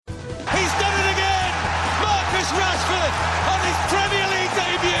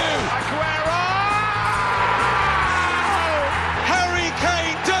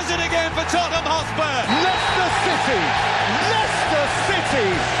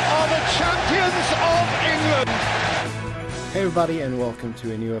Hey everybody, and welcome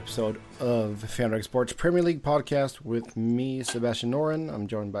to a new episode of FanRag Sports Premier League podcast with me, Sebastian Noren. I'm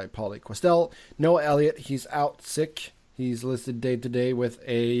joined by Pauly Questel. No Elliott, he's out sick. He's listed day to day with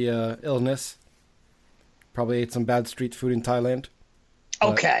a illness. Probably ate some bad street food in Thailand.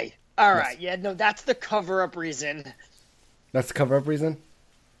 Okay, all right. Yes. Yeah, no, that's the cover-up reason. That's the cover-up reason?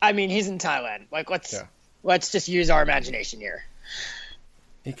 I mean, he's in Thailand. Let's just use our imagination here.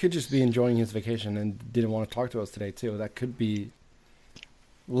 He could just be enjoying his vacation and didn't want to talk to us today, too. That could be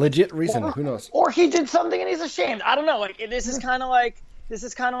legit reason. Who knows? Or he did something and he's ashamed. I don't know. This is kind of like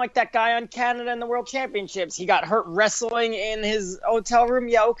that guy on Canada in the World Championships. He got hurt wrestling in his hotel room.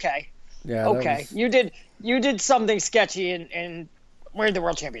 Yeah, okay. Yeah. Okay. You did something sketchy in where are the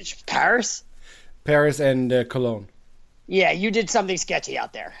World Championships? Paris? Paris and Cologne. Yeah, you did something sketchy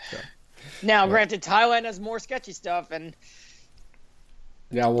out there. Sure. Now, granted, Thailand has more sketchy stuff, and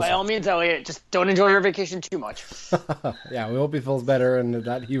by all means, Elliot, just don't enjoy your vacation too much. Yeah, we hope he feels better and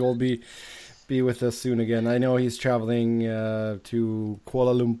that he will be with us soon again. I know he's traveling to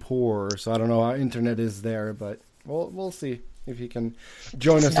Kuala Lumpur, so I don't know how internet is there, but we'll see if he can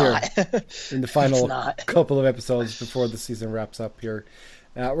join us here in the final couple of episodes before the season wraps up here.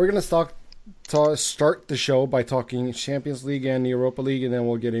 We're going to start the show by talking Champions League and Europa League, and then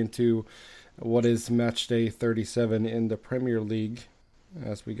we'll get into what is match day 37 in the Premier League,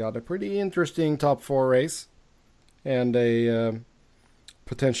 as we got a pretty interesting top four race and a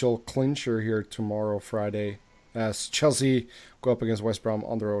potential clincher here tomorrow, Friday, as Chelsea go up against West Brom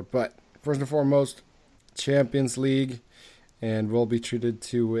on the road. But first and foremost, Champions League, and we'll be treated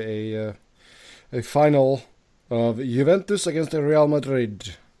to a final of Juventus against Real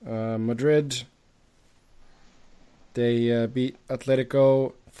Madrid. Madrid, they beat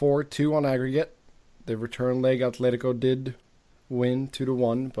Atletico 4-2 on aggregate. The return leg, Atletico did win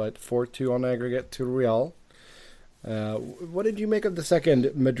 2-1, but 4-2 on aggregate to Real. What did you make of the second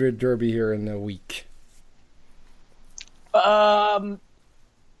Madrid derby here in the week?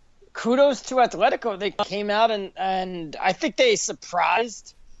 Kudos to Atletico. They came out and I think they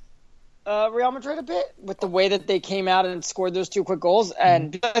surprised Real Madrid a bit with the way that they came out and scored those two quick goals.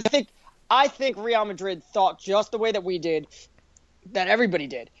 And I think Real Madrid thought just the way that we did, that everybody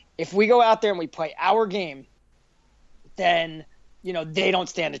did. If we go out there and we play our game, then they don't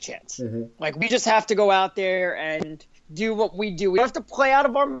stand a chance. Mm-hmm. We just have to go out there and do what we do. We don't have to play out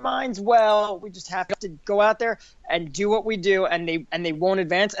of our minds well. We just have to go out there and do what we do, and they won't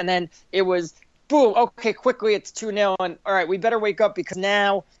advance. And then it was, boom, okay, quickly, it's 2-0. And, all right, we better wake up because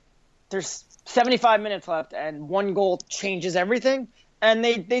now there's 75 minutes left, and one goal changes everything. And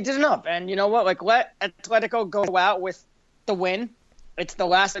they did enough. And you know what? Let Atletico go out with the win. It's the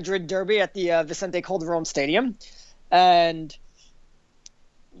last Madrid derby at the Vicente Calderón Stadium. And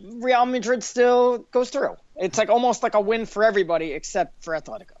Real Madrid still goes through. It's almost like a win for everybody except for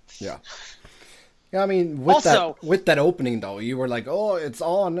Atletico. Yeah. I mean, with that opening, though, you were like, oh, it's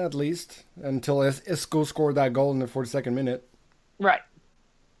on at least, until Isco scored that goal in the 42nd minute. Right.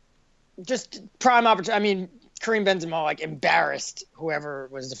 Just prime opportunity. I mean, Karim Benzema, embarrassed whoever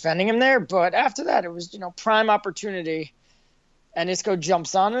was defending him there, but after that, it was, prime opportunity, and Isco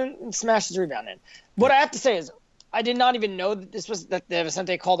jumps on and smashes the rebound in. What I have to say is, I did not even know that the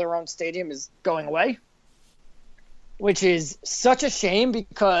Vicente Calderón Stadium is going away, which is such a shame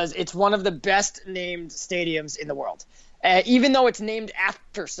because it's one of the best named stadiums in the world. Even though it's named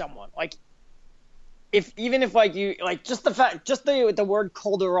after someone, just the word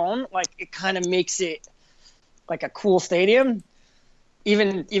Calderón, it kind of makes it like a cool stadium,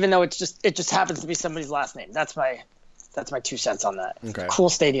 even though it just happens to be somebody's last name. That's my 2 cents on that. Okay. Cool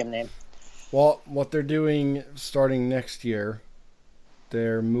stadium name. Well, what they're doing starting next year,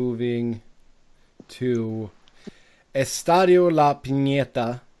 they're moving to Estadio La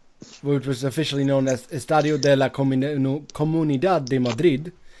Piñeta, which was officially known as Estadio de la Comunidad de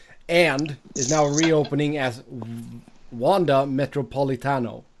Madrid, and is now reopening as Wanda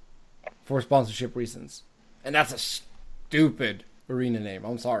Metropolitano for sponsorship reasons. And that's a stupid arena name.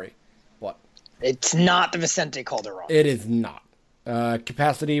 I'm sorry. What? It's not the Vicente Calderón. It is not.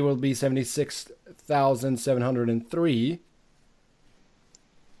 Capacity will be 76,703.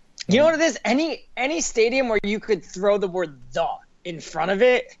 You know what it is? Any stadium where you could throw the word "the" in front of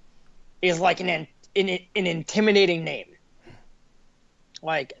it is like an intimidating name.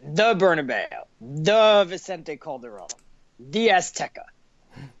 Like the Bernabeu, the Vicente Calderón, the Azteca.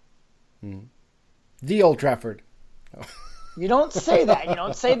 The Old Trafford. You don't say that. You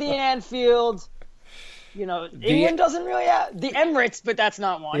don't say the Anfield. England doesn't really have the Emirates, but that's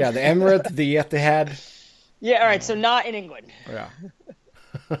not one. Yeah, the Emirates, the Etihad. Yeah, all right, so not in England. Yeah.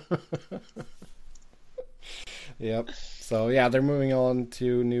 Yep. So yeah, they're moving on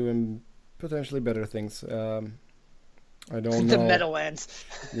to new and potentially better things. I don't know. The Meadowlands.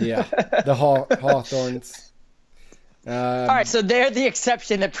 Yeah, the Hawthorns. All right, so they're the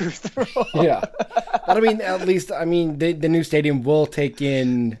exception that proves the rule. Yeah, but I mean, at least the new stadium will take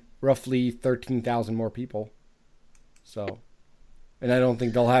in roughly 13,000 more people. So, and I don't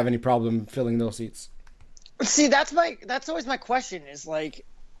think they'll have any problem filling those seats. See, that's always my question is like,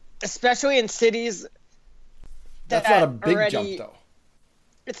 especially in cities. That's not a big jump though.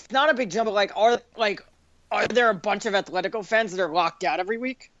 It's not a big jump, but are there a bunch of Atletico fans that are locked out every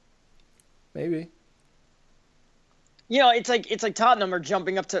week? Maybe. It's like Tottenham are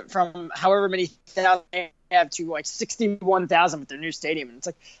jumping up from however many thousand they have to like 61,000 with their new stadium. And it's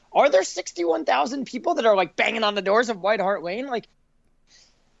like, are there 61,000 people that are like banging on the doors of White Hart Lane? Like,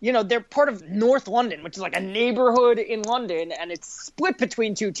 they're part of North London, which is like a neighborhood in London, and it's split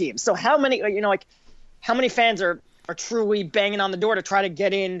between two teams. So how many, how many fans are truly banging on the door to try to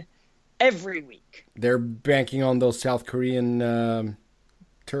get in every week? They're banking on those South Korean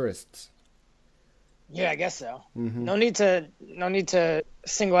tourists. Yeah, I guess so. Mm-hmm. No need to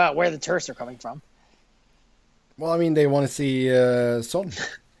single out where the tourists are coming from. Well, I mean, they want to see Son.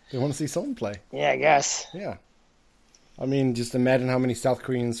 They want to see Son play. Yeah, I guess. Yeah. I mean, just imagine how many South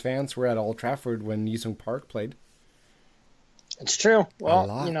Korean fans were at Old Trafford when Yisung Park played. It's true.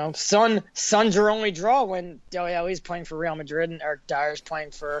 Well, Son's your only draw when Dele Alli's playing for Real Madrid or Dyer's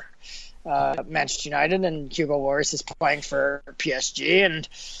playing for Manchester United and Hugo Lloris is playing for PSG and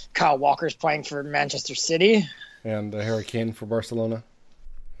Kyle Walker's playing for Manchester City. And Harry Kane for Barcelona.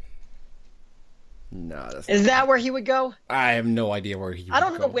 No, is that where he would go? I have no idea where he would go. I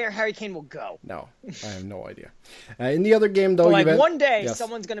don't know where Harry Kane will go. No, I have no idea. In the other game, though, one day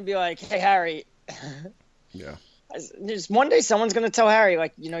someone's going to be like, hey, Harry. Yeah. Just one day someone's going to tell Harry,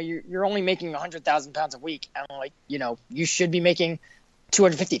 like, you're only making 100,000 pounds a week. And, like, you should be making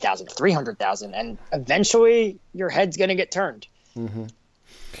 250,000, 300,000. And eventually your head's going to get turned. Mm-hmm.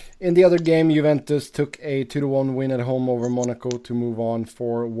 In the other game, Juventus took a 2-1 win at home over Monaco to move on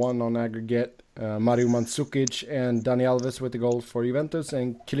 4-1 on aggregate. Mario Mandzukic and Dani Alves with the goal for Juventus,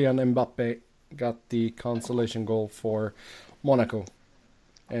 and Kylian Mbappe got the consolation goal for Monaco.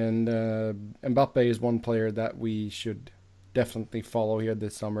 And Mbappe is one player that we should definitely follow here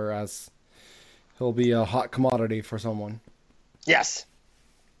this summer, as he'll be a hot commodity for someone. Yes.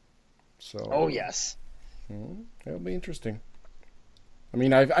 So. Oh, yes. It'll be interesting. I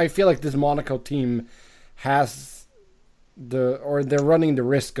mean, I feel like this Monaco team has they're running the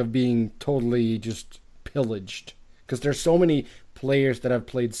risk of being totally just pillaged, because there's so many players that have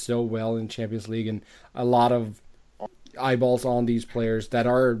played so well in Champions League, and a lot of eyeballs on these players that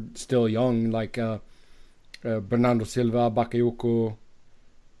are still young, like Bernardo Silva, Bakayoko,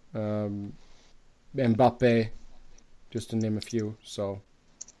 Mbappe, just to name a few. So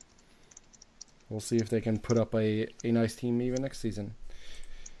we'll see if they can put up a nice team even next season.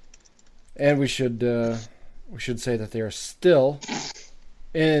 And we should say that they are still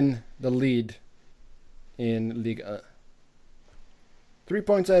in the lead in Ligue 1. 3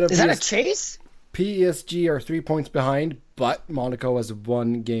 points out of Is that a chase? PSG are 3 points behind, but Monaco has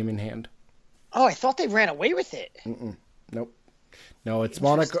one game in hand. Oh, I thought they ran away with it. Nope. No, it's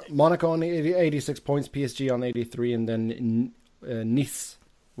Monaco on 86 points, PSG on 83, and then Nice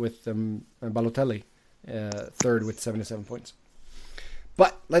with Balotelli third with 77 points.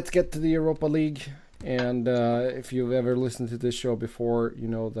 But let's get to the Europa League. And if you've ever listened to this show before, you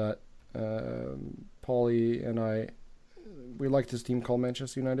know that Pauly and we like this team called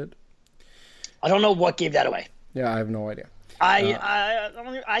Manchester United. I don't know what gave that away. Yeah, I have no idea.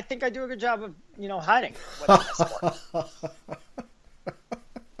 I think I do a good job of hiding what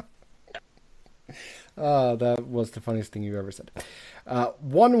that was the funniest thing you ever said.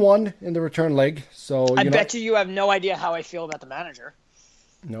 1-1 in the return leg. So I bet you have no idea how I feel about the manager.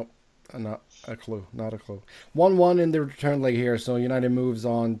 Nope. Not a clue. 1-1 in the return leg here. So United moves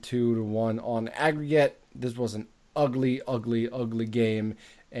on 2-1 on aggregate. This was an ugly game,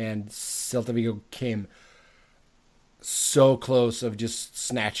 and Celta Vigo came so close of just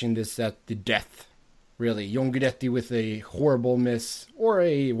snatching this at the death. Really, Jon Guidetti with a horrible miss or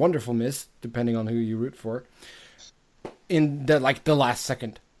a wonderful miss, depending on who you root for, in the last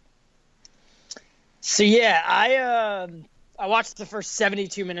second. So yeah, I watched the first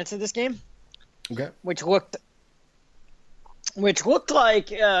 72 minutes of this game. Okay. Which looked like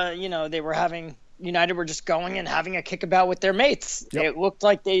they were having United were just going and having a kickabout with their mates. Yep. It looked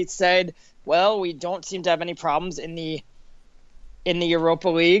like they said, "Well, we don't seem to have any problems in the Europa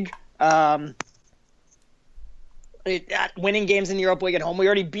League. at winning games in the Europa League at home. We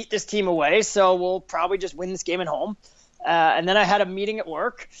already beat this team away, so we'll probably just win this game at home. And then I had a meeting at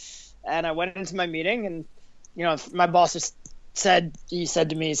work, and I went into my meeting, and my boss just said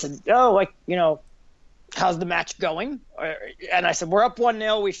to me, "Oh, how's the match going?" And I said, "We're up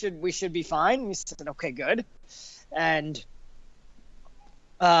 1-0. We should be fine." And he said, "Okay, good." And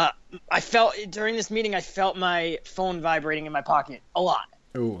during this meeting, I felt my phone vibrating in my pocket a lot.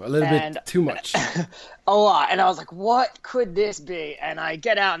 Ooh, a little bit too much. A lot. And I was like, what could this be? And I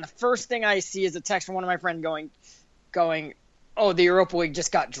get out, and the first thing I see is a text from one of my friends going, "Oh, the Europa League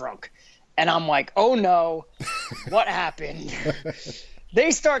just got drunk." And I'm like, oh no, what happened?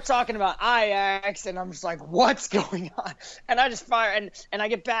 They start talking about Ajax, and I'm just like, what's going on? And I just fire, and I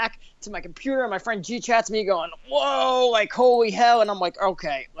get back to my computer, and my friend G chats me going, whoa, like, holy hell. And I'm like,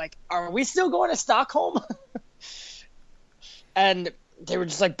 okay, like, are we still going to Stockholm? And they were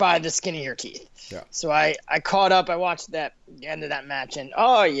just like, by the skin of your teeth. Yeah. So I caught up, I watched the end of that match, and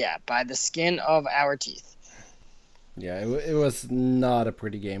oh yeah, by the skin of our teeth. Yeah, it was not a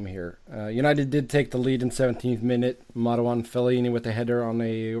pretty game here. United did take the lead in 17th minute. Marwan Fellaini with a header on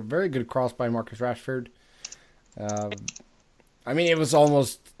a very good cross by Marcus Rashford. It was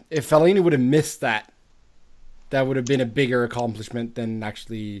almost... If Fellaini would have missed that would have been a bigger accomplishment than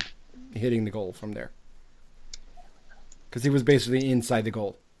actually hitting the goal from there. Because he was basically inside the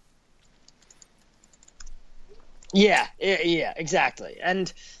goal. Yeah, exactly.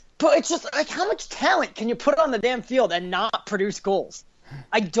 But it's just like, how much talent can you put on the damn field and not produce goals?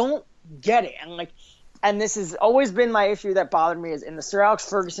 I don't get it. And this has always been my issue that bothered me is in the Sir Alex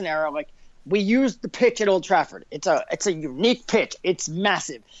Ferguson era, like, we used the pitch at Old Trafford. It's a unique pitch. It's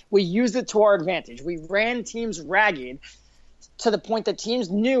massive. We used it to our advantage. We ran teams ragged to the point that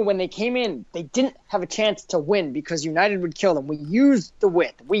teams knew when they came in, they didn't have a chance to win because United would kill them. We used the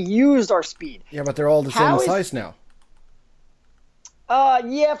width. We used our speed. Yeah, but they're all the same size now.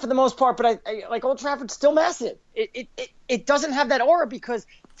 Yeah, for the most part, but I like Old Trafford's still massive. It doesn't have that aura because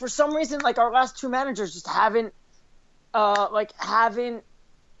for some reason, like, our last two managers just haven't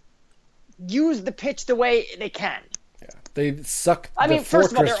used the pitch the way they can. Yeah, they suck.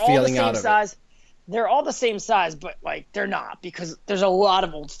 First of all, they're all the same size. They're all the same size, but like they're not because there's a lot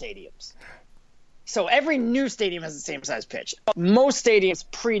of old stadiums. So every new stadium has the same size pitch. Most stadiums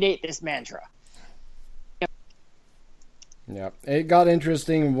predate this mantra. Yeah, it got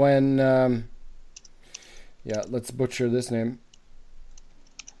interesting when, let's butcher this name.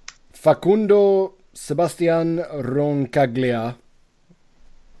 Facundo Sebastian Roncaglia.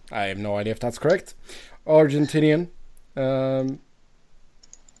 I have no idea if that's correct. Argentinian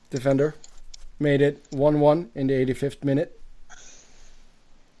defender. Made it 1-1 in the 85th minute.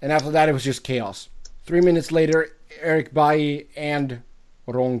 And after that, it was just chaos. 3 minutes later, Eric Bailly and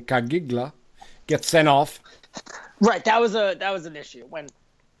Roncaglia get sent off. Right, that was an issue when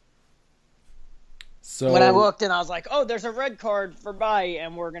I looked and I was like, oh, there's a red card for Bailly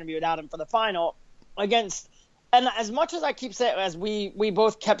and we're going to be without him for the final against. And as much as I keep saying, as we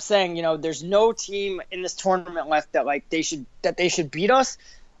both kept saying, there's no team in this tournament left that they should beat us.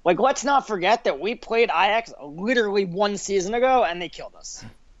 Like, let's not forget that we played Ajax literally 1 season ago and they killed us.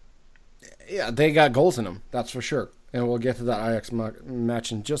 Yeah, they got goals in them, that's for sure. And we'll get to that Ajax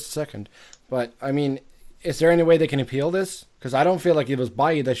match in just a second. But is there any way they can appeal this? Because I don't feel like it was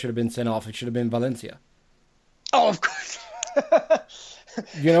Bailly that should have been sent off. It should have been Valencia. Oh, of course.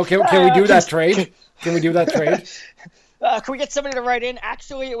 Can we do that trade? Can we do that trade? Can we get somebody to write in?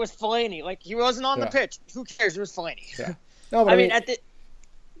 Actually, it was Fellaini. Like, he wasn't on the pitch. Who cares? It was Fellaini. Yeah. No,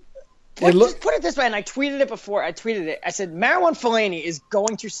 but just put it this way, and I tweeted it before. I said, Marwan Fellaini is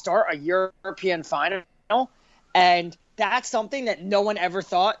going to start a European final, and that's something that no one ever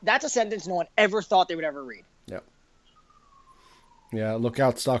thought. That's a sentence no one ever thought they would ever read. Yeah. Yeah, look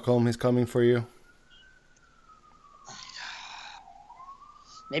out, Stockholm. He's coming for you.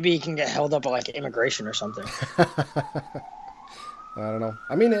 Maybe he can get held up like immigration or something. I don't know.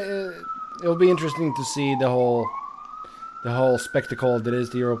 It'll be interesting to see the whole spectacle that is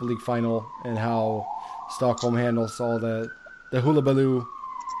the Europa League final and how Stockholm handles all the hullabaloo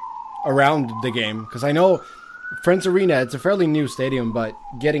around the game. Because I know Friends Arena, it's a fairly new stadium, but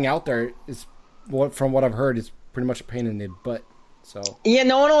getting out there is, from what I've heard, is pretty much a pain in the butt. So yeah,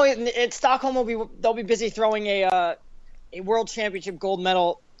 Stockholm they'll be busy throwing a World Championship gold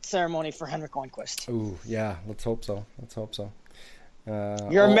medal ceremony for Henrik Lundqvist. Ooh, yeah, let's hope so.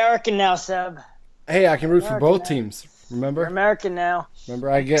 You're American now, Seb. Hey, I can root for both teams. Remember? You're American now.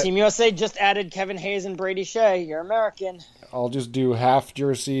 Team USA just added Kevin Hayes and Brady Shea. You're American. I'll just do half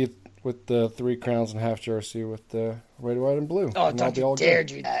jersey with the 3 crowns and half jersey with the red, white, and blue. Oh, and don't you dare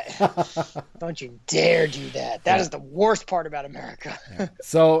do that. Don't you dare do that. That is the worst part about America. Yeah.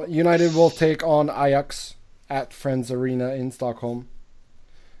 So United will take on Ajax at Friends Arena in Stockholm.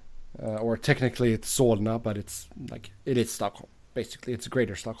 Or technically it's Solna, but it is Stockholm. Basically, it's a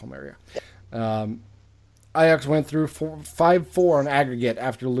greater Stockholm area. Ajax went through 5-4 on aggregate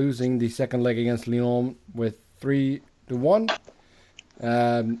after losing the second leg against Lyon with 3-1.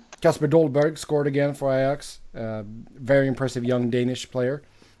 Kasper Dolberg scored again for Ajax. Very impressive young Danish player.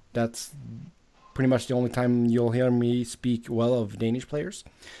 That's pretty much the only time you'll hear me speak well of Danish players.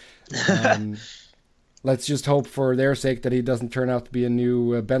 Let's just hope for their sake that he doesn't turn out to be a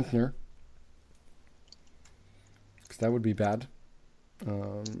new Bentner. Because that would be bad.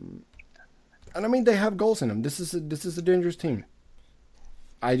 And I mean, they have goals in them. This is a dangerous team.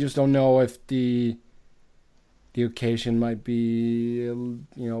 I just don't know if the occasion might be,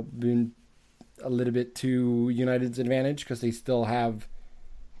 been a little bit to United's advantage because they still have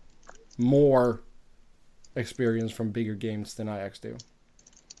more experience from bigger games than Ajax do.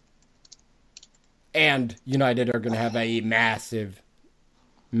 And United are going to have a massive,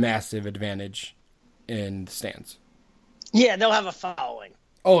 massive advantage in the stands. Yeah, they'll have a following.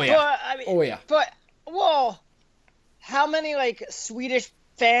 Oh, yeah. But, how many, Swedish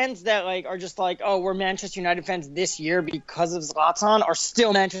fans that, are just we're Manchester United fans this year because of Zlatan are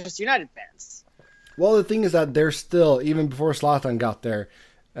still Manchester United fans? Well, the thing is that they're still, even before Zlatan got there,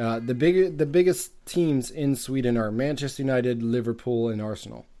 the biggest teams in Sweden are Manchester United, Liverpool, and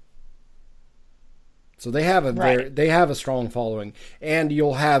Arsenal. So they have a strong following, and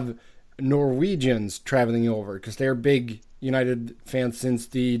you'll have Norwegians traveling over because they're big United fans since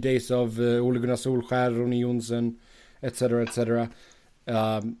the days of Ole Gunnar Solskjaer, Ronny Jonsson, etc., etc.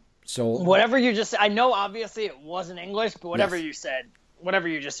 So whatever you just said, I know obviously it wasn't English, but whatever you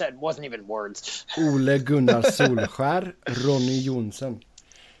just said wasn't even words. Ole Gunnar Solskjaer, Ronny Jonsson,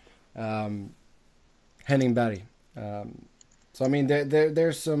 Henning Berg. So I mean,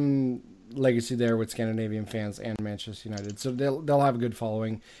 there's some legacy there with Scandinavian fans and Manchester United, so they'll have a good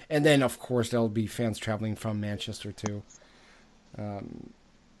following, and then of course there'll be fans traveling from Manchester too.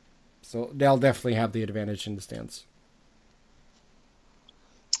 So they'll definitely have the advantage in the stands.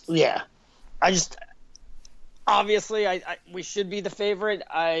 Yeah, obviously we should be the favorite.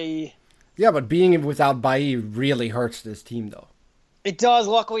 Yeah, but being without Bailly really hurts this team though. It does.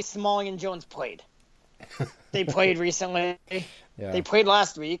 Luckily, Smalling and Jones played. They played recently. Yeah. They played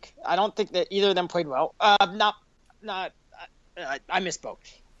last week. I don't think that either of them played well. I misspoke.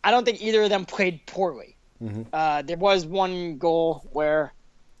 I don't think either of them played poorly. Mm-hmm. There was one goal where,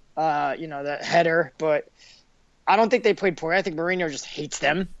 that header, but I don't think they played poorly. I think Mourinho just hates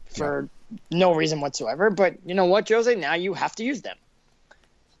them for no reason whatsoever. But you know what, Jose? Now you have to use them.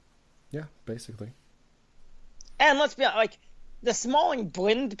 Yeah, basically. And let's be honest, the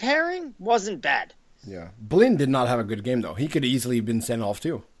Smalling-Blind pairing wasn't bad. Yeah, Blind did not have a good game though. He could easily have been sent off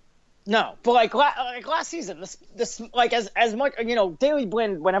too. No, but last season, this as much Daley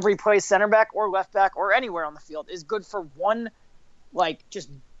Blind, whenever he plays center back or left back or anywhere on the field, is good for one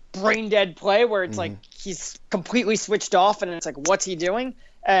just brain dead play where it's he's completely switched off and it's what's he doing?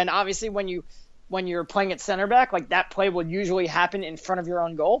 And obviously when you're playing at center back, that play will usually happen in front of your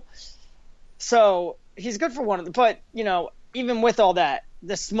own goal. So he's good for one of the, but even with all that,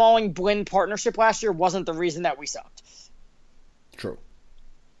 the Smalling-Blind partnership last year wasn't the reason that we sucked. True.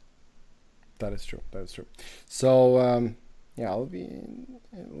 That is true. So, it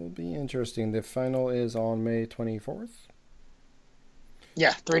will be interesting. The final is on May 24th.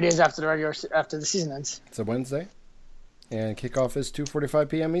 Yeah, 3 days after the season ends. It's a Wednesday, and kickoff is 2:45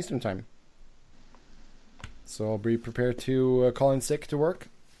 p.m. Eastern time. So I'll be prepared to call in sick to work,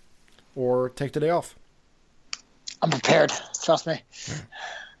 or take the day off. I'm prepared. Trust me.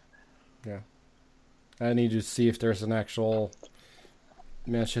 Yeah. I need to see if there's an actual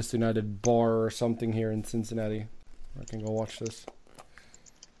Manchester United bar or something here in Cincinnati. I can go watch this.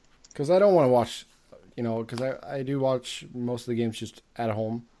 Because I don't want to watch, because I do watch most of the games just at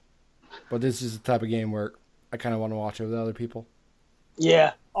home. But this is the type of game where I kind of want to watch it with other people.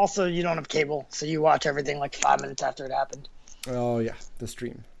 Yeah. Also, you don't have cable, so you watch everything 5 minutes after it happened. Oh, yeah. The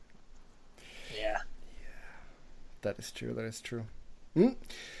stream. Yeah. That is true.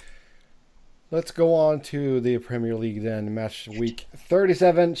 Let's go on to the Premier League then. Match week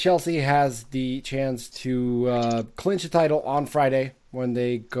 37. Chelsea has the chance to clinch the title on Friday when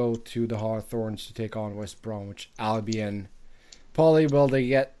they go to the Hawthorns to take on West Bromwich Albion. Pauly, will they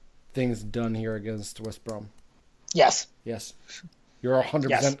get things done here against West Brom? Yes. You're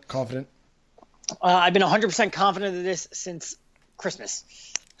 100% confident? I've been 100% confident of this since Christmas.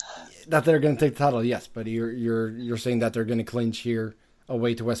 that they're going to take the title, yes, but you're saying that they're going to clinch here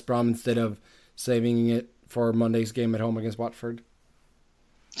away to West Brom instead of saving it for Monday's game at home against Watford?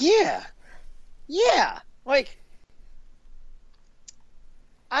 Yeah. Like,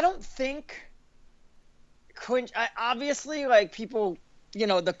 I don't think obviously, like, people,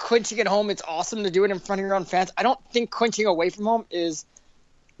 the clinching at home, it's awesome to do it in front of your own fans. I don't think clinching away from home is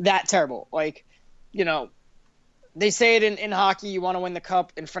that terrible. Like, they say it in hockey, you want to win the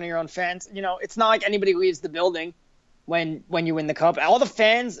cup in front of your own fans. It's not like anybody leaves the building when you win the cup. All the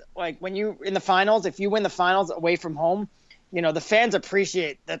fans, like, when you in the finals, if you win the finals away from home, the fans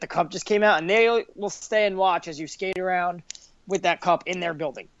appreciate that the cup just came out, and they will stay and watch as you skate around with that cup in their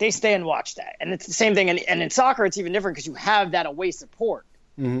building. They stay and watch that. And it's the same thing. And in soccer, it's even different because you have that away support.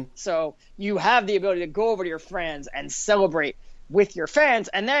 Mm-hmm. So you have the ability to go over to your friends and celebrate with your fans.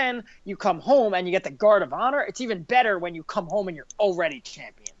 And then you come home and you get the guard of honor. It's even better when you come home and you're already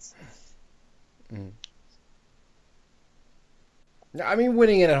champions. Mm-hmm. I mean,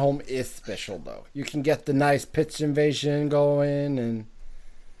 winning it at home is special, though. You can get the nice pitch invasion going, and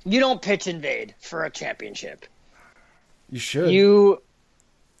you don't pitch invade for a championship. You should.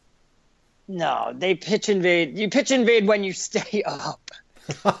 No, they pitch invade. You pitch invade when you stay up.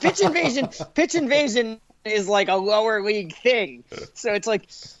 Pitch invasion is like a lower league thing. So it's like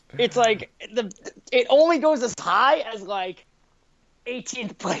it only goes as high as like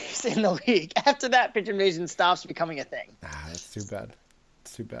 18th place in the league. After that, pitch invasion stops becoming a thing. That's too bad.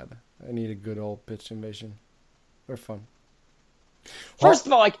 It's too bad. I need a good old pitch invasion. They're fun. First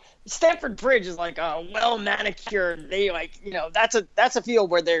of all, like, Stamford Bridge is like a well manicured. They that's a field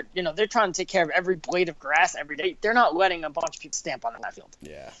where they're trying to take care of every blade of grass every day. They're not letting a bunch of people stamp on that field.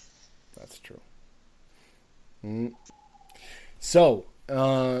 Yeah, that's true. So,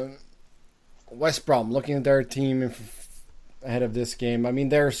 West Brom, looking at their team ahead of this game. I mean,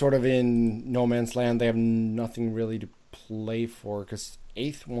 they're sort of in no man's land. They have nothing really to play for because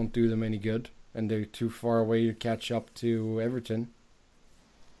 8th won't do them any good. And they're too far away to catch up to Everton.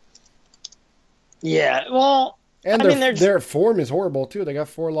 Yeah, well, and their form is horrible too. They got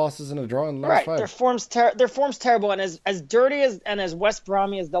 4 losses and a draw in the last 5. Their form's terrible, and as dirty and as West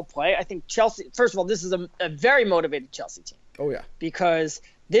Brommy as they'll play, I think Chelsea. First of all, this is a very motivated Chelsea team. Oh yeah, because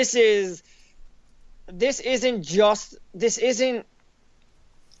this isn't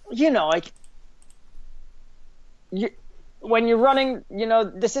like you. When you're running,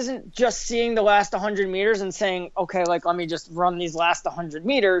 this isn't just seeing the last 100 meters and saying, okay, like, let me just run these last 100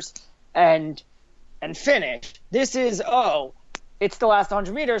 meters and finish. This is, it's the last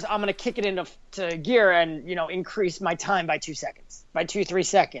 100 meters. I'm going to kick it into gear and, increase my time by 2 seconds, by 2-3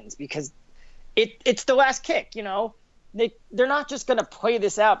 seconds, because it's the last kick, They're not just going to play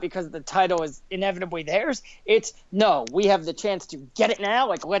this out because the title is inevitably theirs. It's, no, we have the chance to get it now.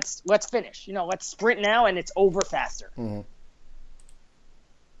 Like, let's finish. Let's sprint now, and it's over faster. Mm-hmm.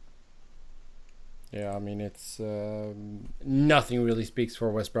 Yeah, I mean, it's nothing really speaks for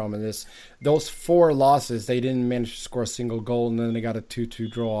West Brom in this. Those 4 losses, they didn't manage to score a single goal, and then they got a 2-2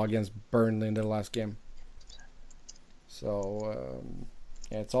 draw against Burnley in their last game. So,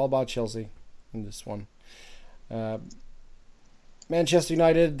 yeah, it's all about Chelsea in this one. Manchester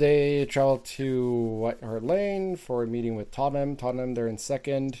United, they travel to White Hart Lane for a meeting with Tottenham. Tottenham, they're in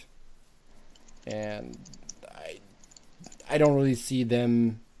 2nd. And I don't really see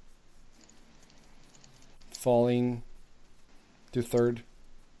them falling to 3rd.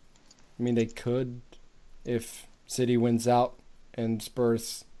 I mean, they could if City wins out and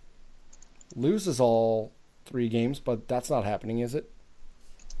Spurs loses all 3 games, but that's not happening, is it?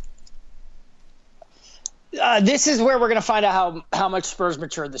 This is where we're going to find out how much Spurs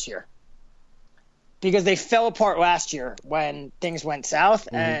matured this year. Because they fell apart last year when things went south,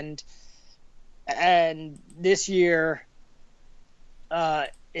 mm-hmm. and this year,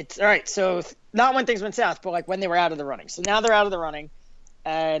 it's all right. So not when things went south, but like when they were out of the running. So now they're out of the running,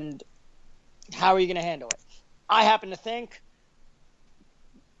 and how are you going to handle it? I happen to think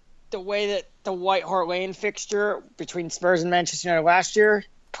the way that the White Hart Lane fixture between Spurs and Manchester United last year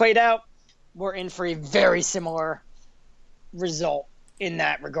played out, we're in for a very similar result in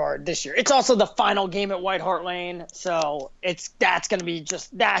that regard this year. It's also the final game at White Hart Lane, so that's going to be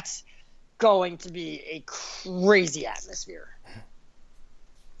a crazy atmosphere.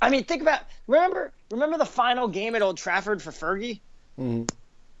 I mean, think about remember the final game at Old Trafford for Fergie? Mm-hmm.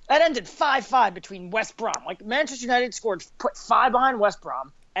 That ended 5-5 between West Brom. Like, Manchester United put 5 behind West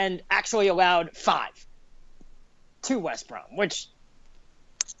Brom and actually allowed 5 to West Brom, which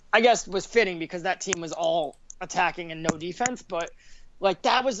I guess was fitting because that team was all attacking and no defense. But like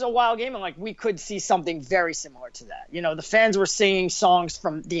that was a wild game, and like we could see something very similar to that. You know, the fans were singing songs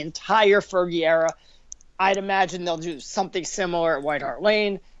from the entire Fergie era. I'd imagine they'll do something similar at White Hart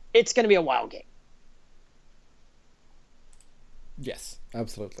Lane. It's going to be a wild game. Yes,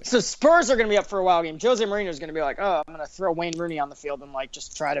 absolutely. So Spurs are going to be up for a wild game. Jose Mourinho is going to be like, "Oh, I'm going to throw Wayne Rooney on the field and like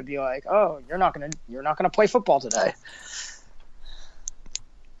just try to be like, oh, you're not going to play football today."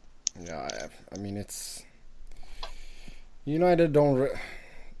 Yeah, I mean, it's United don't.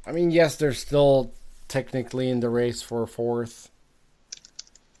 I mean, yes, they're still technically in the race for fourth,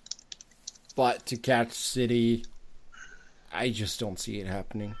 but to catch City, I just don't see it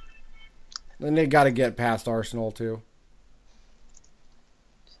happening. Then they got to get past Arsenal too.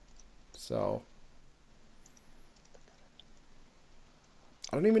 So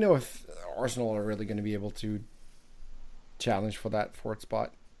I don't even know if Arsenal are really going to be able to challenge for that fourth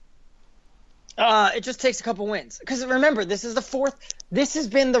spot. It just takes a couple wins. Because remember, this is the fourth. This has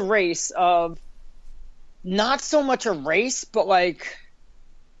been the race of not so much a race, but like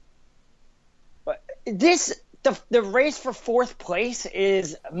the race for fourth place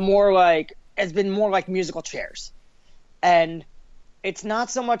has been more like musical chairs. And it's not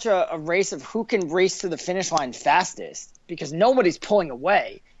so much a race of who can race to the finish line fastest, because nobody's pulling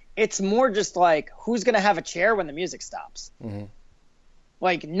away. It's more just like who's going to have a chair when the music stops. Mm-hmm.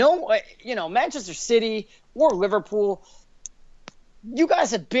 Like, no, you know, Manchester City or Liverpool, you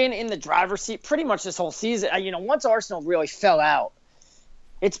guys have been in the driver's seat pretty much this whole season. You know, once Arsenal really fell out,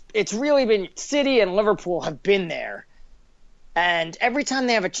 it's really been City and Liverpool have been there. And every time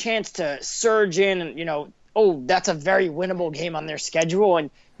they have a chance to surge in and, you know, oh, that's a very winnable game on their schedule, and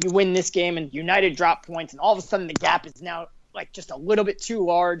you win this game and United drop points, and all of a sudden the gap is now like just a little bit too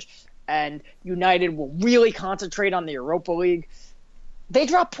large, and United will really concentrate on the Europa League. They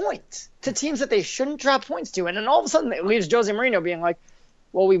drop points to teams that they shouldn't drop points to. And then all of a sudden it leaves Jose Mourinho being like,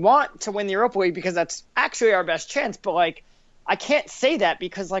 well, we want to win the Europa League because that's actually our best chance. But, like, I can't say that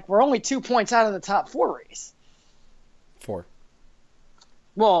because, like, we're only 2 points out of the top 4 race. 4.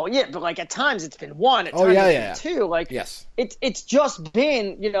 Well, yeah, but, like, at times it's been 1. At times it's been 2. Like, yes. It's just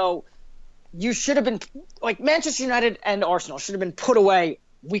been, you know, you should have been – like, Manchester United and Arsenal should have been put away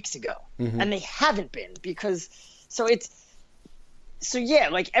weeks ago. Mm-hmm. And they haven't been because – so it's – so, yeah,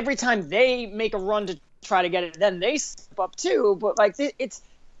 like, every time they make a run to try to get it, then they step up too. But, like, it's,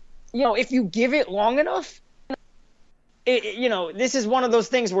 you know, if you give it long enough, you know, this is one of those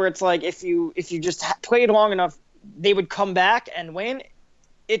things where it's like if you just played long enough, they would come back and win.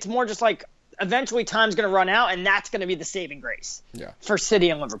 It's more just like eventually time's going to run out, and that's going to be the saving grace for City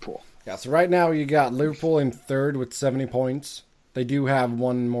and Liverpool. Yeah, so right now you got Liverpool in third with 70 points. They do have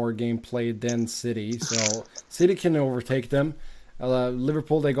one more game played than City, so City can overtake them.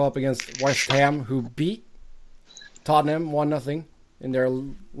 Liverpool, they go up against West Ham, who beat Tottenham 1-0 in their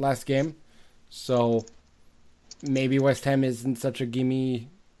last game. So maybe West Ham isn't such a gimme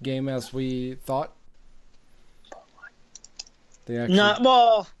game as we thought. I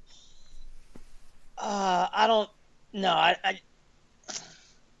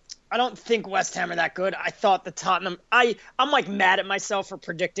don't think West Ham are that good. I thought the Tottenham. I'm like mad at myself for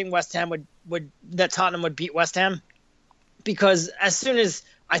predicting West Ham that Tottenham would beat West Ham. Because as soon as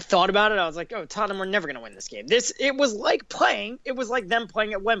I thought about it, I was like, oh, Tottenham are never going to win this game. It was like them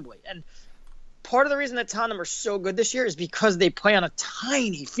playing at Wembley. And part of the reason that Tottenham are so good this year is because they play on a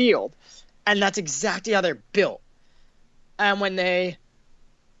tiny field. And that's exactly how they're built. And when they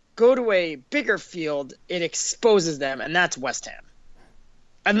go to a bigger field, it exposes them. And that's West Ham.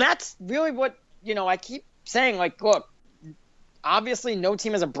 And that's really what, you know, I keep saying, like, look, obviously no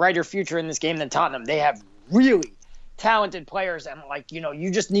team has a brighter future in this game than Tottenham. They have really talented players, and, like, you know, you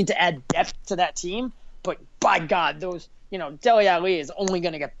just need to add depth to that team. But by God, those, you know, Dele Alli is only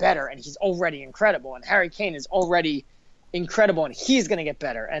going to get better, and he's already incredible, and Harry Kane is already incredible, and he's going to get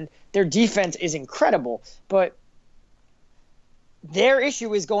better, and their defense is incredible. But their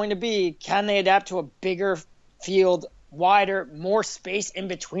issue is going to be, can they adapt to a bigger field, wider, more space in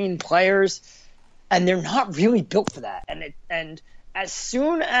between players? And they're not really built for that. And as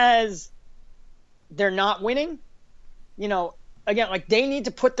soon as they're not winning, you know, again, like, they need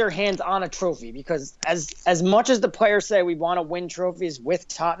to put their hands on a trophy, because as much as the players say we want to win trophies with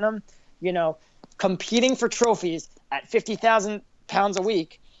Tottenham, you know, competing for trophies at £50,000 a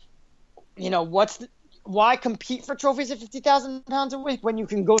week, you know, why compete for trophies at £50,000 a week when you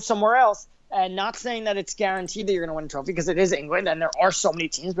can go somewhere else? And not saying that it's guaranteed that you're going to win a trophy, because it is England and there are so many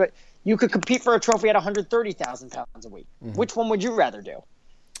teams, but you could compete for a trophy at £130,000 a week. Mm-hmm. Which one would you rather do?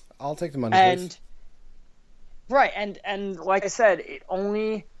 I'll take the money, please. Right, and like I said, it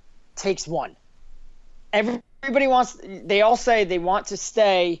only takes one. Every everybody wants. They all say they want to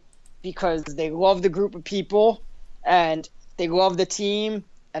stay because they love the group of people and they love the team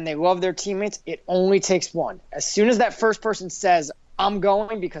and they love their teammates. It only takes one. As soon as that first person says, "I'm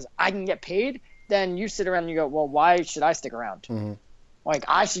going because I can get paid," then you sit around and you go, "Well, why should I stick around? Mm-hmm. Like,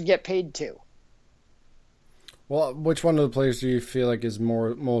 I should get paid too." Well, which one of the players do you feel like is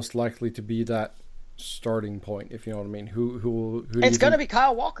most likely to be that starting point, if you know what I mean? Who It's going to be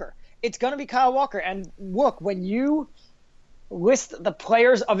Kyle Walker. It's going to be Kyle Walker. And look, when you list the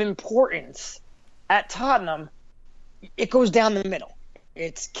players of importance at Tottenham, it goes down the middle.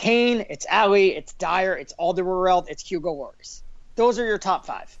 It's Kane, it's Ali, it's Dyer, it's Alderweireld, it's Hugo Lloris. Those are your top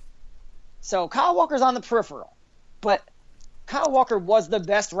 5. So Kyle Walker's on the peripheral. But Kyle Walker was the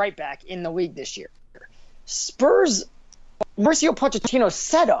best right back in the league this year. Spurs' Mauricio Pochettino's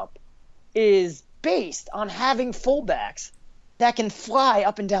setup is based on having fullbacks that can fly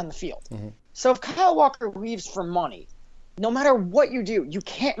up and down the field. Mm-hmm. So if Kyle Walker leaves for money, no matter what you do, you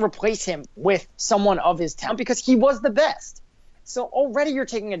can't replace him with someone of his talent because he was the best. So already you're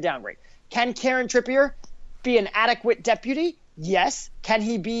taking a downgrade. Can Kieran Trippier be an adequate deputy? Yes. Can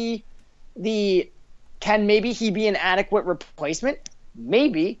maybe he be an adequate replacement?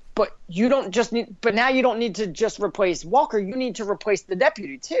 Maybe, but now you don't need to just replace Walker, you need to replace the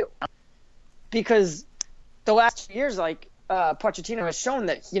deputy too. Because the last 2 years, Pochettino has shown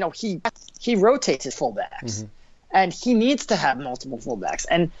that, he rotates his fullbacks. Mm-hmm. And he needs to have multiple fullbacks.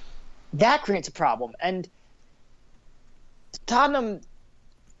 And that creates a problem. And Tottenham,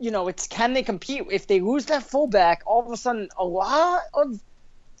 can they compete? If they lose that fullback, all of a sudden a lot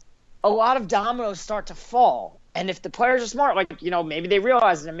of dominoes start to fall. And if the players are smart, maybe they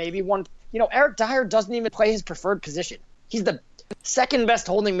realize it, and maybe Eric Dyer doesn't even play his preferred position. He's the second best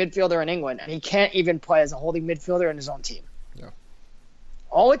holding midfielder in England, and he can't even play as a holding midfielder in his own team. Yeah.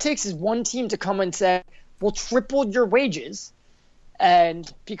 All it takes is one team to come and say, "We'll triple your wages,"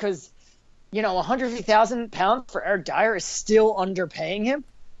 and because £150,000 for Eric Dyer is still underpaying him,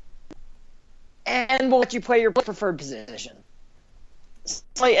 and we'll let you play your preferred position.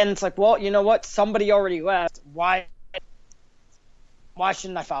 It's like, well, you know what? Somebody already left. Why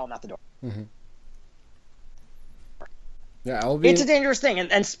shouldn't I follow him out the door? Mm-hmm. Yeah, it's a dangerous thing,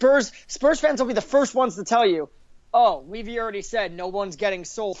 and Spurs fans will be the first ones to tell you, "Oh, Levy already said no one's getting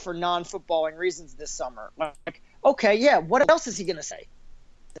sold for non-footballing reasons this summer." Like, okay, yeah. What else is he gonna say?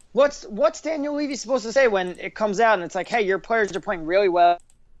 What's Daniel Levy supposed to say when it comes out and it's like, "Hey, your players are playing really well,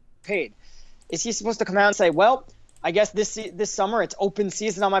 paid"? Is he supposed to come out and say, "Well, I guess this summer it's open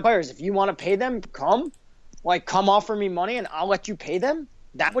season on my players. If you want to pay them, come offer me money and I'll let you pay them"?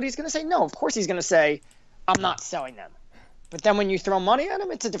 That what he's going to say? No, of course he's going to say, "I'm not selling them." But then when you throw money at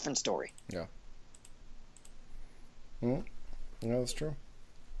him, it's a different story. Yeah. Well, yeah, that's true.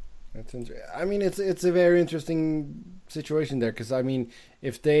 It's a very interesting situation there because,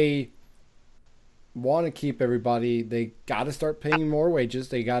 if they want to keep everybody, they got to start paying more wages.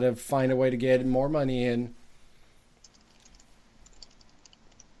 They got to find a way to get more money in.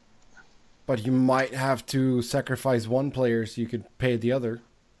 But you might have to sacrifice one player so you could pay the other.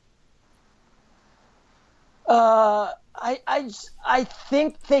 I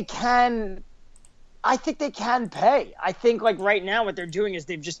think they can. I think they can pay. I think right now what they're doing is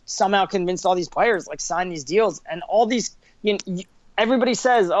they've just somehow convinced all these players sign these deals, and all these. Everybody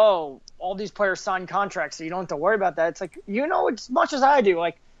says, "Oh, all these players sign contracts, so you don't have to worry about that." It's like as much as I do.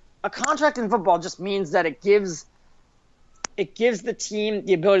 A contract in football just means that it gives the team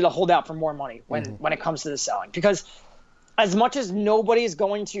the ability to hold out for more money when it comes to the selling. Because as much as nobody is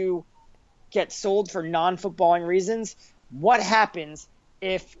going to get sold for non-footballing reasons, what happens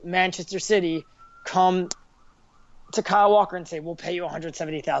if Manchester City come to Kyle Walker and say, "We'll pay you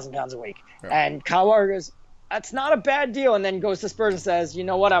 £170,000 a week"? Yeah. And Kyle Walker goes, "That's not a bad deal," and then goes to Spurs and says, "You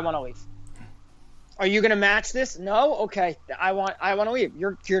know what? I want to leave." Are you going to match this? No? Okay. I want to leave.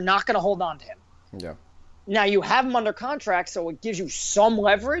 You're not going to hold on to him. Yeah. Now, you have him under contract, so it gives you some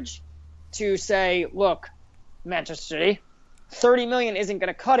leverage to say, "Look, Manchester City, $30 million isn't going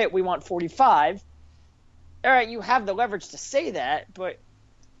to cut it. We want 45." All right, you have the leverage to say that, but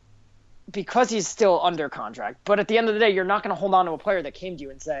because he's still under contract. But at the end of the day, you're not going to hold on to a player that came to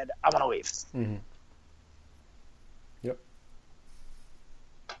you and said, "I want to leave." Mm-hmm. Yep.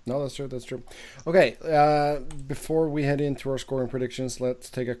 No, that's true. That's true. Okay, before we head into our scoring predictions, let's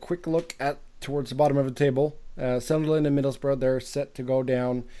take a quick look towards the bottom of the table. Sunderland and Middlesbrough, they're set to go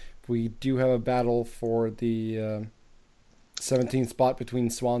down. We do have a battle for the 17th spot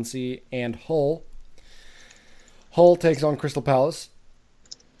between Swansea and Hull. Hull takes on Crystal Palace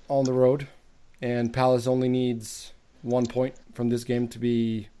on the road, and Palace only needs 1 point from this game to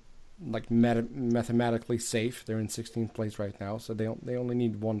be mathematically safe. They're in 16th place right now, so they only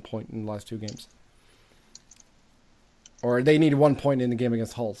need 1 point in the last 2 games. Or they need 1 point in the game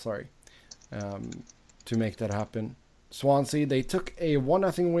against Hull, to make that happen. Swansea, they took a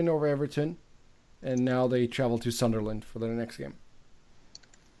 1-0 win over Everton, and now they travel to Sunderland for their next game.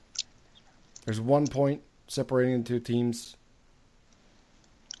 There's 1 point separating the 2 teams.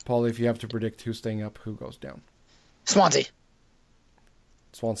 Paul, if you have to predict who's staying up, who goes down? Swansea.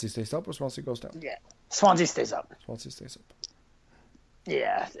 Swansea stays up or Swansea goes down? Yeah. Swansea stays up. Swansea stays up.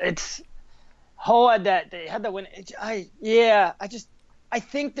 Yeah, it's Hull had that. They had that win. I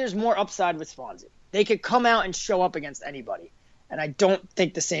think there's more upside with Swansea. They could come out and show up against anybody, and I don't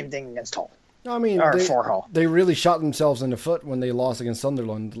think the same thing against Hull. I mean, for Hull. They really shot themselves in the foot when they lost against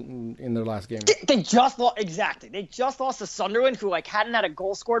Sunderland in their last game. They just lost. Exactly. They just lost to Sunderland, who hadn't had a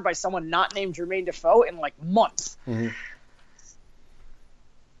goal scored by someone not named Jermaine Defoe in months. Mm-hmm.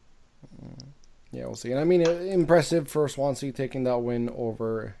 Yeah, we'll see. And I mean, impressive for Swansea taking that win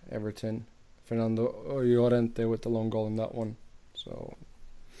over Everton. Fernando Llorente with the lone goal in that one. So,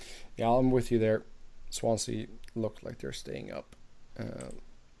 yeah, I'm with you there. Swansea look like they're staying up.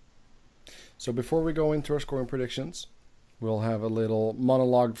 So before we go into our scoring predictions, we'll have a little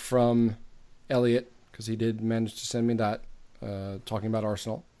monologue from Elliott, because he did manage to send me that, talking about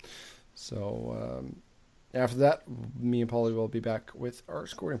Arsenal. So after that, me and Pauly will be back with our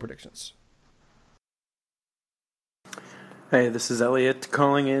scoring predictions. Hey, this is Elliott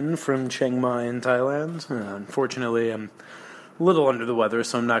calling in from Chiang Mai in Thailand. Unfortunately, I'm a little under the weather,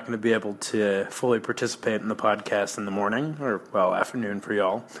 so I'm not going to be able to fully participate in the podcast in the morning, or, afternoon for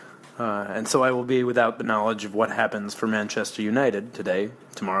y'all. And so I will be without the knowledge of what happens for Manchester United today,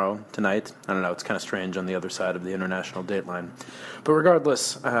 tomorrow, tonight. I don't know, it's kind of strange on the other side of the international dateline. But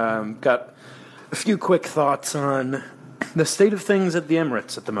regardless, got a few quick thoughts on the state of things at the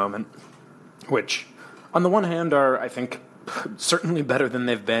Emirates at the moment, which, on the one hand, are, I think, certainly better than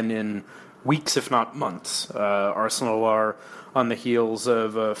they've been in weeks, if not months. Arsenal are on the heels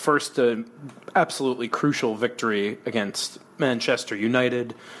of first an absolutely crucial victory against Manchester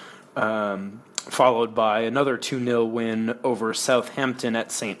United, followed by another 2-0 win over Southampton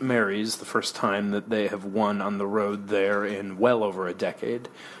at St. Mary's, the first time that they have won on the road there in well over a decade.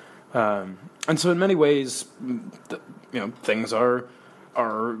 And so in many ways, things are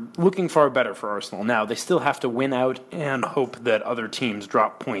looking far better for Arsenal. Now, they still have to win out and hope that other teams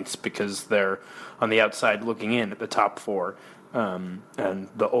drop points because they're on the outside looking in at the top 4. And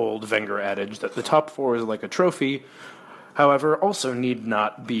the old Wenger adage that the top 4 is like a trophy, however, also need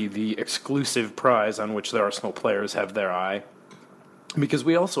not be the exclusive prize on which the Arsenal players have their eye, because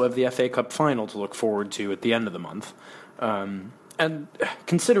we also have the FA Cup final to look forward to at the end of the month. And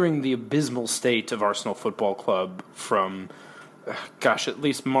considering the abysmal state of Arsenal Football Club from at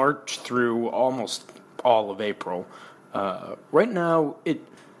least March through almost all of April. Right now,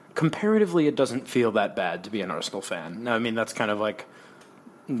 comparatively, it doesn't feel that bad to be an Arsenal fan. Now, I mean, that's kind of like,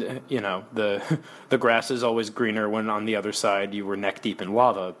 the grass is always greener when on the other side you were neck deep in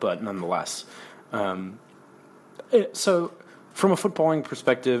lava, but nonetheless. So, from a footballing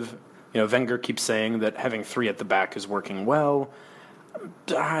perspective, Wenger keeps saying that having 3 at the back is working well.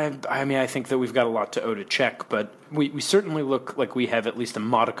 I think that we've got a lot to owe to Czech, but we certainly look like we have at least a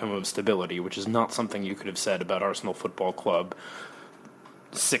modicum of stability, which is not something you could have said about Arsenal Football Club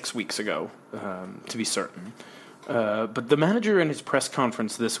 6 weeks ago, to be certain. But the manager in his press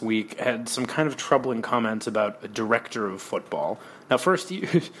conference this week had some kind of troubling comments about a director of football. Now, first, he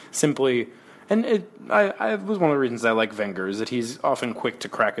simply... And I was one of the reasons I like Wenger, is that he's often quick to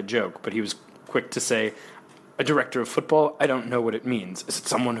crack a joke, but he was quick to say... A director of football, I don't know what it means. Is it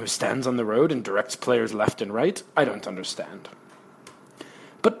someone who stands on the road and directs players left and right? I don't understand.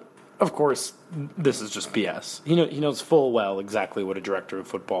 But, of course, this is just BS. He knows full well exactly what a director of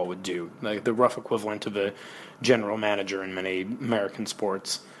football would do, like the rough equivalent of a general manager in many American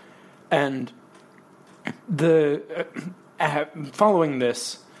sports. And following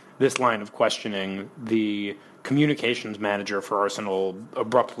this line of questioning, the communications manager for Arsenal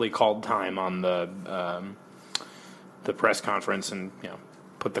abruptly called time on the press conference and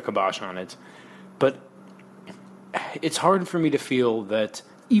put the kibosh on it. But it's hard for me to feel that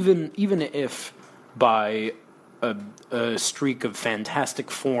even if by a streak of fantastic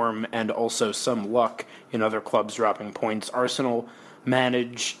form and also some luck in other clubs dropping points, Arsenal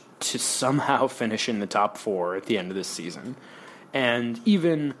managed to somehow finish in the top 4 at the end of this season. And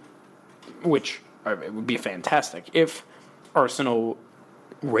even, which it would be fantastic, if Arsenal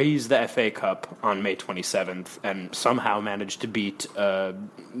raised the FA Cup on May 27th and somehow managed to beat a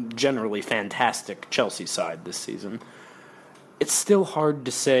generally fantastic Chelsea side this season. it's still hard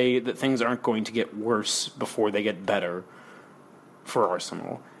to say that things aren't going to get worse before they get better for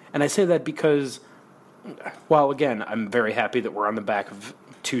Arsenal. And I say that because, while again, I'm very happy that we're on the back of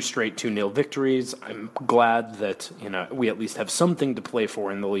 2 straight 2-0 victories. I'm glad that, we at least have something to play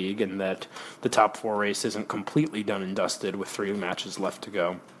for in the league and that the top 4 race isn't completely done and dusted with 3 matches left to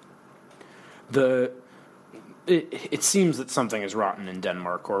go. It seems that something is rotten in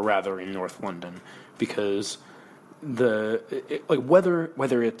Denmark, or rather in North London, because whether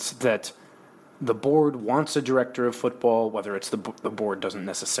it's that the board wants a director of football, whether it's the board doesn't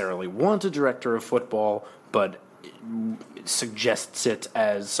necessarily want a director of football, but suggests it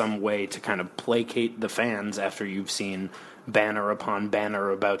as some way to kind of placate the fans after you've seen banner upon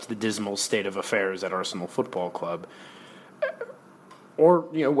banner about the dismal state of affairs at Arsenal Football Club, or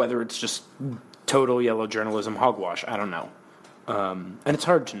whether it's just total yellow journalism hogwash. I don't know, and it's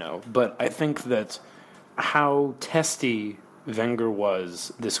hard to know. But I think that how testy Wenger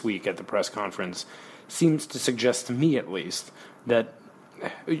was this week at the press conference seems to suggest to me, at least, that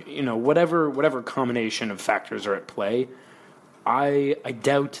whatever combination of factors are at play, I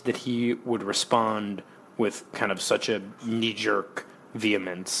doubt that he would respond with kind of such a knee-jerk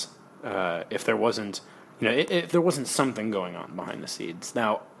vehemence if there wasn't something going on behind the scenes.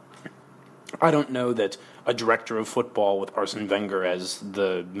 Now, I don't know that a director of football with Arsene Wenger as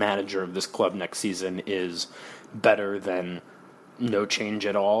the manager of this club next season is better than no change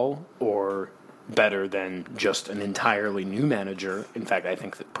at all, or better than just an entirely new manager. In fact, I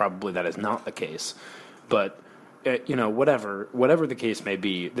think that probably that is not the case. But, whatever the case may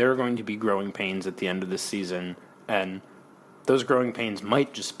be, there are going to be growing pains at the end of this season, and those growing pains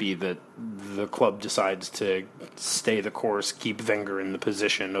might just be that the club decides to stay the course, keep Wenger in the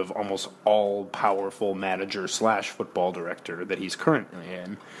position of almost all-powerful manager/football director that he's currently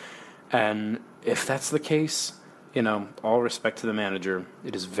in. And if that's the case, all respect to the manager,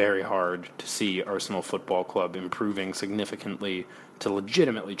 it is very hard to see Arsenal Football Club improving significantly to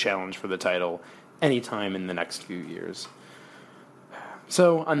legitimately challenge for the title anytime in the next few years.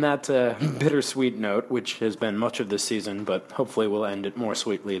 So, on that bittersweet note, which has been much of this season, but hopefully we'll end it more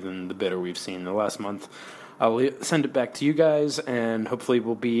sweetly than the bitter we've seen the last month, I'll send it back to you guys, and hopefully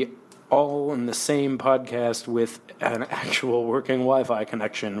we'll be all in the same podcast with an actual working Wi-Fi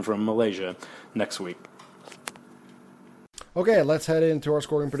connection from Malaysia next week. Okay, let's head into our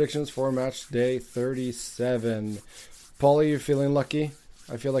scoring predictions for match day 37. Pauly, you feeling lucky?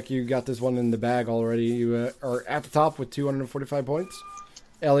 I feel like you got this one in the bag already. You are at the top with 245 points.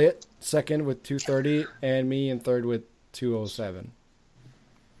 Elliott, second with 230, and me in third with 207.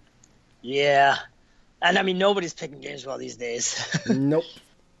 Yeah. And I mean, nobody's picking games well these days. Nope.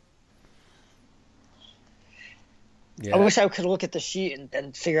 Yeah. I wish I could look at the sheet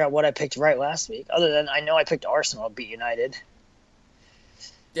and figure out what I picked right last week. Other than I know I picked Arsenal to beat United.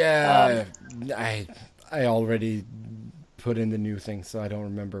 Yeah, I already put in the new thing, so I don't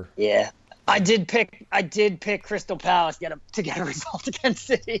remember. Yeah, I did pick Crystal Palace to get a result against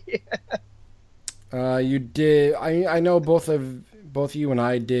City. You did. I know both you and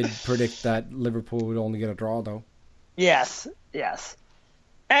I did predict that Liverpool would only get a draw, though. Yes.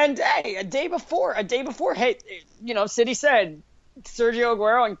 And hey, a day before, hey, City said Sergio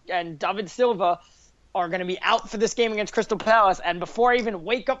Aguero and David Silva are going to be out for this game against Crystal Palace, and before I even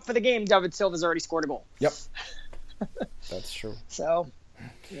wake up for the game, David Silva's already scored a goal. Yep. That's true. So,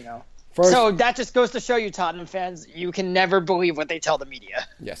 so that just goes to show you, Tottenham fans, you can never believe what they tell the media.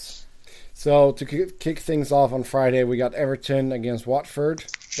 Yes. So to kick things off on Friday, we got Everton against Watford.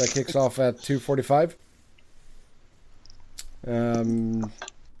 That kicks off at 2:45.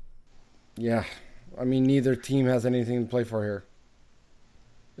 Yeah, I mean, neither team has anything to play for here.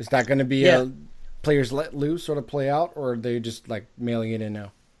 Is that going to be a players let loose sort of play out, or are they just like mailing it in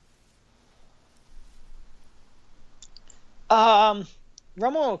now? Romelu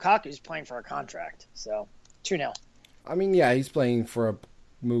Lukaku's playing for a contract, so 2-0. I mean, yeah, he's playing for a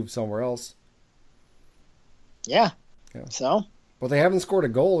move somewhere else. Yeah. So? Well, they haven't scored a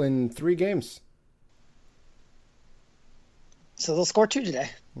goal in 3 games. So they'll score 2 today.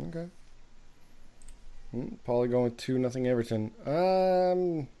 Okay. Pauly going 2-0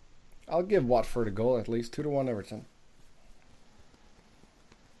 Everton. I'll give Watford a goal at least. 2-1 Everton.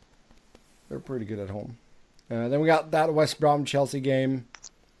 They're pretty good at home. Then we got that West Brom Chelsea game.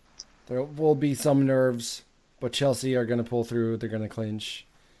 There will be some nerves, but Chelsea are going to pull through. They're going to clinch,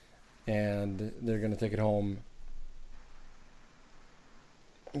 and they're going to take it home.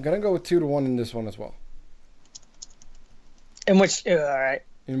 I'm going to go with 2-1 in this one as well. In which, all right.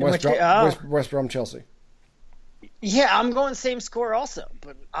 In West Brom Chelsea. Yeah, I'm going same score also,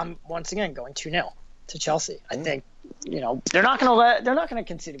 but I'm once again going 2-0 to Chelsea. I think they're not gonna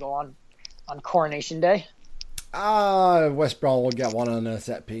concede a goal on Coronation Day. West Brom will get one on a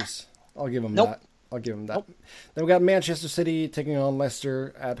set piece. I'll give them that. Nope. Then we got Manchester City taking on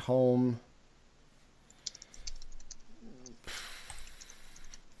Leicester at home.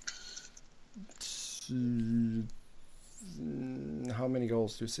 How many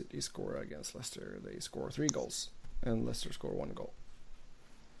goals do City score against Leicester? They score 3 goals, and Leicester score 1 goal.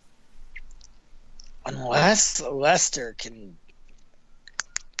 Unless Leicester can...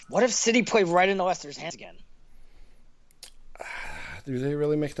 What if City play right into Leicester's hands again? Do they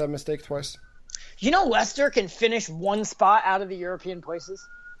really make that mistake twice? Leicester can finish 1 spot out of the European places?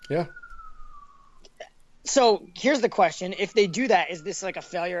 Yeah. So, here's the question. If they do that, is this like a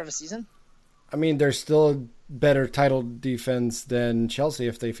failure of a season? I mean, they're still a better title defense than Chelsea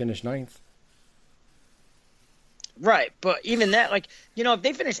if they finish 9th. Right, but even that, if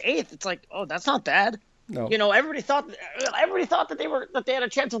they finish 8th, it's like, oh, that's not bad. No. Everybody thought that they had a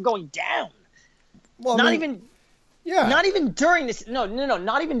chance of going down. Well, not even during this. No,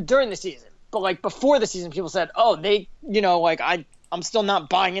 not even during the season. But before the season, people said, oh, they, I'm still not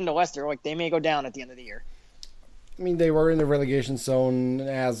buying into Leicester. They may go down at the end of the year. I mean, they were in the relegation zone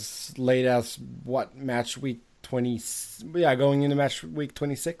as late as match week 20? Yeah, going into match week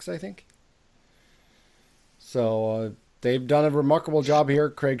 26, I think. So they've done a remarkable job here.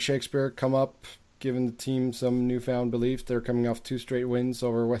 Craig Shakespeare come up, giving the team some newfound belief. They're coming off 2 straight wins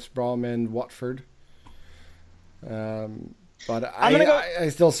over West Brom and Watford. But I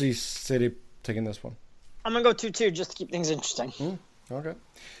still see City taking this one. I'm going to go 2-2 just to keep things interesting. Okay.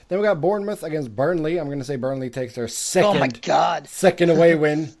 Then we got Bournemouth against Burnley. I'm going to say Burnley takes their second away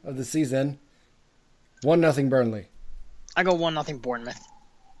win of the season. 1-0 Burnley. I go 1-0 Bournemouth.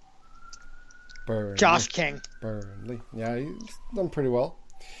 Burnley. Josh King. Burnley. Yeah, he's done pretty well.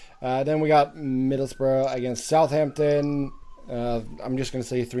 Then we got Middlesbrough against Southampton. I'm just going to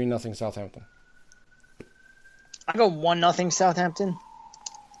say 3-0 Southampton. I go 1-0 Southampton.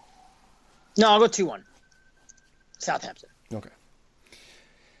 No, I'll go 2-1 Southampton. Okay.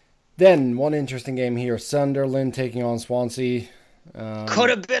 Then, one interesting game here. Sunderland taking on Swansea. Could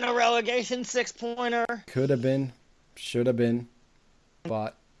have been a relegation 6-pointer. Could have been. Should have been.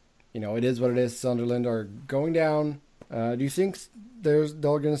 But, it is what it is. Sunderland are going down. Do you think they're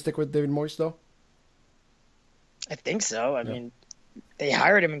going to stick with David Moyes, though? I think so. I mean, they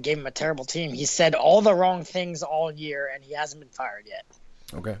hired him and gave him a terrible team. He said all the wrong things all year, and he hasn't been fired yet.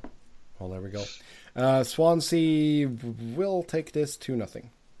 Okay. Well, there we go. Swansea will take this 2-0.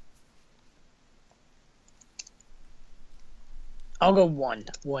 I'll go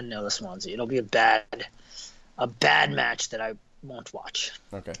 1-0 to Swansea. It'll be a bad match that I won't watch.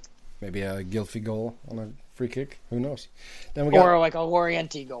 Okay. Maybe a Gylfi goal on a free kick. Who knows? Then or like a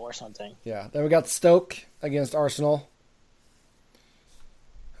Lorienti goal or something. Yeah. Then we got Stoke against Arsenal.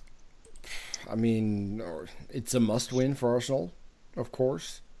 I mean, it's a must-win for Arsenal, of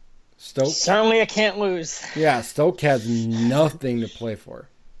course. Stoke. Certainly a can't lose. Yeah, Stoke has nothing to play for.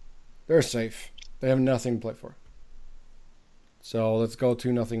 They're safe. They have nothing to play for. So let's go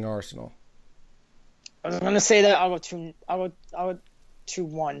 2-0 Arsenal. I was going to say that I'll go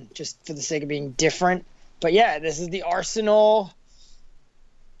 2-1 just for the sake of being different. But yeah, this is the Arsenal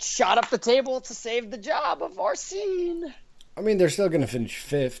shot up the table to save the job of Arsene. I mean, they're still going to finish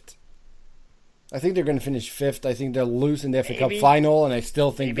 5th. I think they're going to finish 5th. I think they'll lose in the FA Cup final, and I still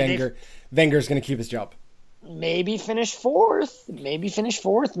think Wenger's going to keep his job. Maybe finish 4th.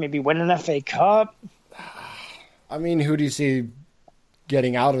 Maybe win an FA Cup. I mean, who do you see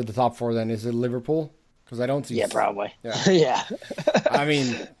getting out of the top 4 then? Is it Liverpool? Because I don't see... Yeah, probably. Yeah. Yeah. I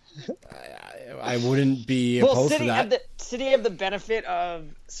mean, I wouldn't be opposed to that. City have the benefit of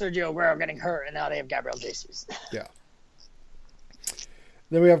Sergio Aguero getting hurt, and now they have Gabriel Jesus. Yeah.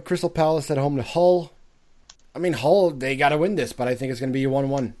 Then we have Crystal Palace at home to Hull. I mean, Hull, they got to win this, but I think it's going to be a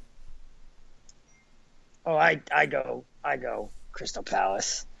 1-1. Oh, I go Crystal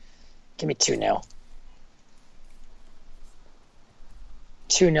Palace. Give me 2-0.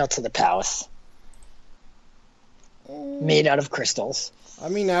 2-0 to the Palace. Made out of crystals. I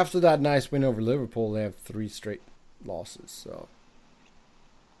mean, after that nice win over Liverpool, they have 3 straight losses. So,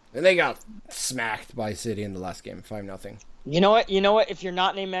 and they got smacked by City in the last game, 5-0. You know what? If you're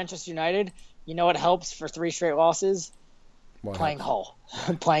not named Manchester United, you know what helps for 3 straight losses? Playing Hull.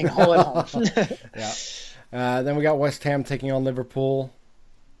 Playing Hull at home. Yeah. Then we got West Ham taking on Liverpool.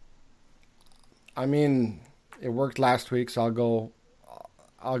 I mean, it worked last week, so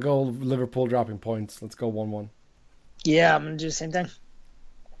I'll go Liverpool dropping points. Let's go 1-1. Yeah, I'm going to do the same thing.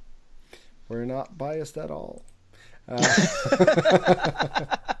 We're not biased at all.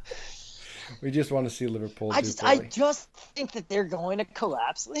 We just want to see Liverpool I do just poorly. think that they're going to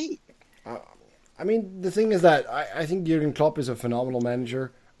collapse late. I mean, the thing is that I think Jurgen Klopp is a phenomenal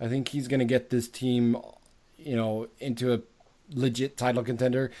manager. I think he's going to get this team, into a legit title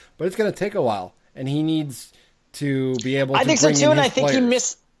contender, but it's going to take a while, and he needs to be able to I think so bring too, in and his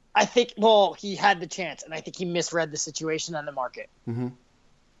I think players. he had the chance, and I think he misread the situation on the market. Mm-hmm.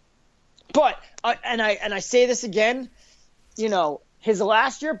 But and I say this again, his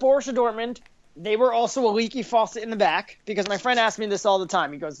last year at Borussia Dortmund, they were also a leaky faucet in the back, because my friend asks me this all the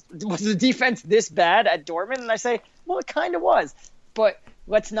time. He goes, "Was the defense this bad at Dortmund?" And I say, "Well, it kind of was." But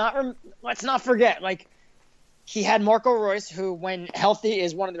let's not forget, like, he had Marco Reus, who, when healthy,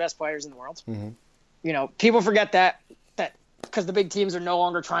 is one of the best players in the world. Mm-hmm. People forget that because the big teams are no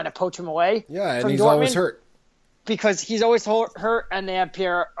longer trying to poach him away. Yeah, and from he's Dortmund, always hurt. because he's always hurt, and they have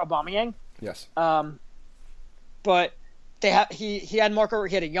Pierre Aubameyang. Yes. But he had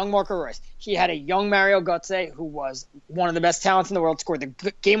a young Marco Reus. He had a young Mario Götze, who was one of the best talents in the world, scored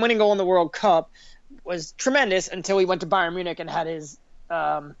the game-winning goal in the World Cup, was tremendous until he went to Bayern Munich and had his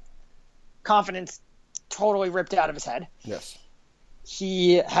confidence totally ripped out of his head. Yes.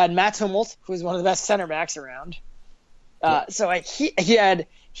 He had Mats Hummels, who was one of the best center backs around. So like he had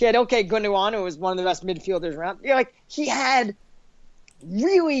okay Gundogan, who was one of the best midfielders around. He had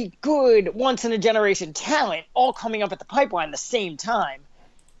really good once in a generation talent all coming up at the pipeline at the same time.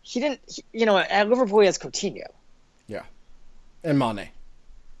 He didn't, at Liverpool he has Coutinho. Yeah. And Mane.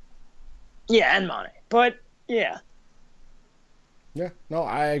 Yeah, and Mane. But yeah. Yeah. No,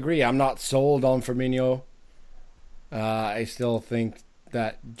 I agree. I'm not sold on Firmino. I still think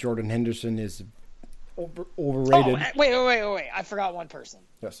that Jordan Henderson is overrated. Oh, wait. I forgot one person.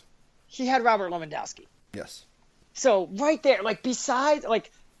 Yes. He had Robert Lewandowski. Yes. So right there,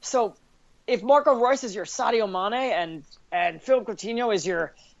 so if Marco Reus is your Sadio Mane and Philip Coutinho is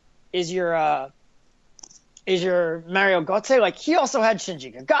your Mario Götze, he also had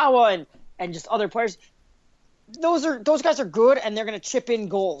Shinji Kagawa and just other players. Those guys are good, and they're going to chip in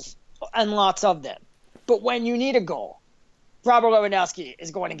goals, and lots of them. But when you need a goal, Robert Lewandowski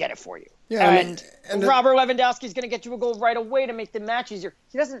is going to get it for you. Yeah, and Robert Lewandowski is going to get you a goal right away to make the match easier.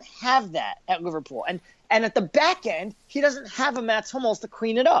 He doesn't have that at Liverpool. And at the back end, he doesn't have a Mats Hummels to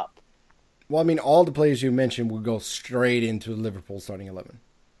clean it up. Well, I mean, all the players you mentioned would go straight into Liverpool starting 11.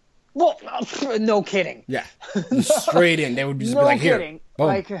 Well, no kidding. Yeah, just straight in. They would just be like, kidding.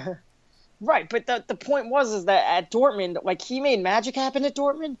 Here, boom. Right, but the point was that at Dortmund, he made magic happen at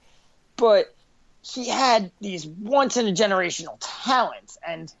Dortmund, but he had these once-in-a-generational talents,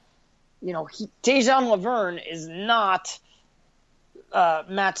 and Dejan Lovren is not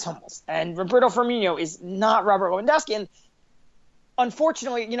Mats Hummels, and Roberto Firmino is not Robert Lewandowski, and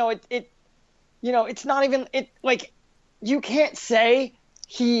unfortunately, it's not even you can't say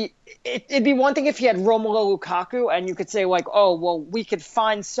it'd be one thing if he had Romelu Lukaku, and you could say oh well, we could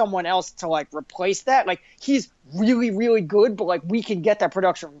find someone else to replace that. He's really really good, but we could get that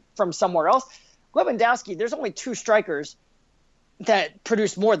production from somewhere else. Lewandowski, there's only two strikers that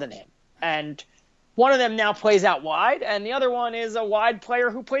produce more than him. And one of them now plays out wide, and the other one is a wide player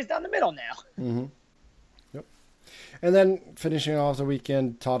who plays down the middle now. Mm-hmm. Yep. And then finishing off the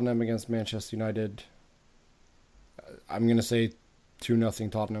weekend, Tottenham against Manchester United. I'm going to say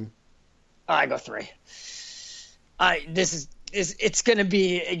 2-0 Tottenham. I go 3. It's going to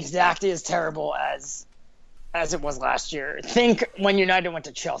be exactly as terrible as it was last year. Think when United went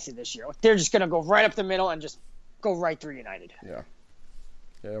to Chelsea this year. They're just going to go right up the middle and just go right through United. Yeah.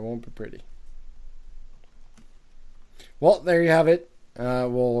 Yeah, it won't be pretty. Well, there you have it.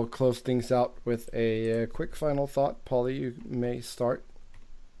 We'll close things out with a quick final thought. Pauly, you may start.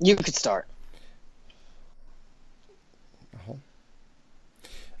 You could start. Uh-huh.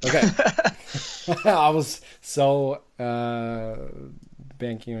 Okay. I was so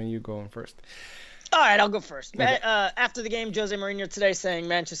banking on you going first. All right, I'll go first. Okay. After the game, Jose Mourinho today saying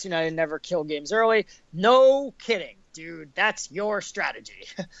Manchester United never kill games early. No kidding, dude. That's your strategy.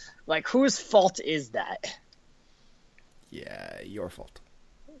 Whose fault is that? Yeah, your fault.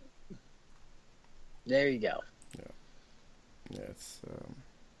 There you go. Yeah, it's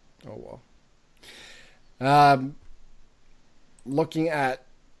oh well. Looking at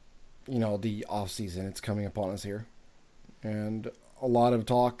the off season, it's coming upon us here, and a lot of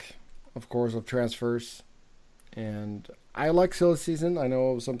talk, of course, of transfers. And I like silly season. I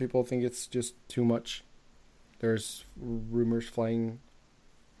know some people think it's just too much. There's rumors flying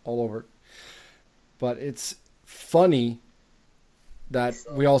all over, but it's funny that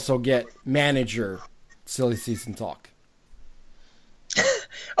we also get manager silly season talk.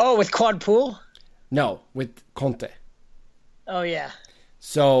 Oh, with Claude Poole? No, with Conte. Oh, yeah.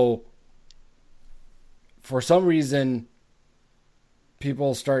 So for some reason,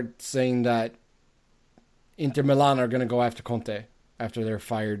 people start saying that Inter Milan are going to go after Conte after they're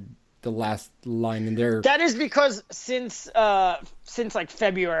fired the last line in their... That is because since like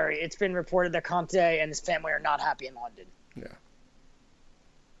February, it's been reported that Conte and his family are not happy in London. Yeah.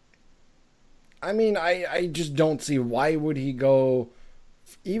 I mean, I just don't see why would he go,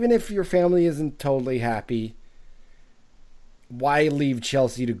 even if your family isn't totally happy, why leave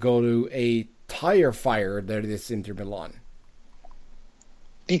Chelsea to go to a tire fire that is Inter Milan?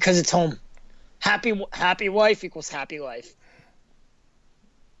 Because it's home. Happy wife equals happy life.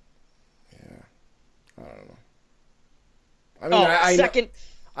 Yeah. I don't know. I mean,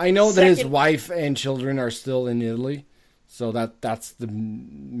 I know that his wife and children are still in Italy. So that's the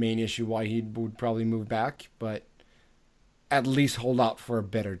main issue why he would probably move back, but at least hold out for a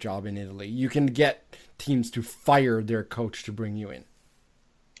better job in Italy. You can get teams to fire their coach to bring you in.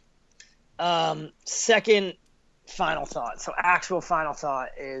 Second final thought. So actual final thought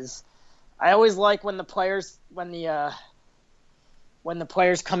is, I always like when the players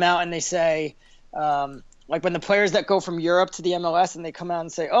come out and they say, like when the players that go from Europe to the MLS and they come out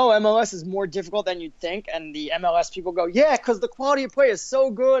and say, oh, MLS is more difficult than you'd think. And the MLS people go, yeah, because the quality of play is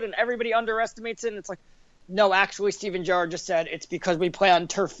so good and everybody underestimates it. And it's like, no, actually, Steven Gerrard just said it's because we play on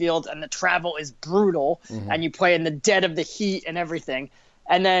turf fields and the travel is brutal and you play in the dead of the heat and everything.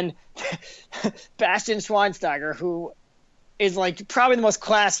 And then Bastian Schweinsteiger, who is like probably the most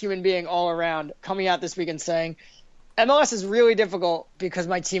class human being all around, coming out this week and saying, MLS is really difficult because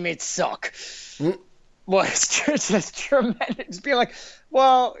my teammates suck. Well, it's just tremendous. Being like,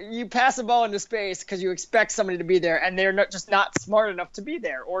 well, you pass a ball into space because you expect somebody to be there, and they're just not smart enough to be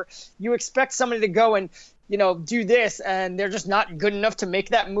there. Or you expect somebody to go and, do this, and they're just not good enough to make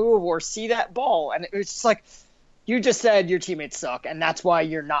that move or see that ball. And it's just like, you just said your teammates suck, and that's why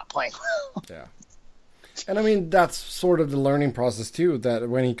you're not playing well. Yeah. And I mean, that's sort of the learning process too, that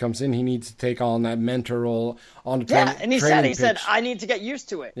when he comes in, he needs to take on that mentor role on the training pitch. Yeah, and he said, I need to get used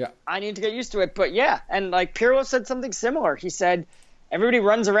to it. Yeah. I need to get used to it. But yeah, and like Pirlo said something similar. He said, everybody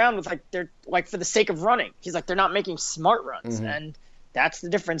runs around with they're like for the sake of running. He's like, they're not making smart runs. And that's the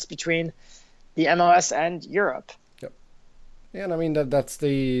difference between the MLS and Europe. Yep. Yeah, and I mean, that's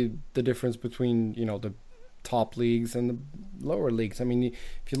the difference between, the top leagues and the lower leagues. I mean,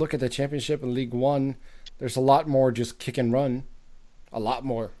 if you look at the Championship and League One, there's a lot more just kick and run. A lot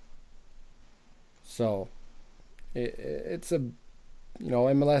more. So, it's a,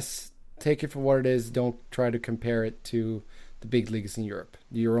 MLS, take it for what it is. Don't try to compare it to the big leagues in Europe.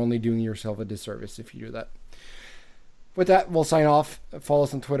 You're only doing yourself a disservice if you do that. With that, we'll sign off. Follow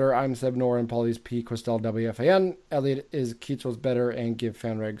us on Twitter. I'm Seb Nor and Pauly's P. Costel WFAN. Elliot is Keats Better, and give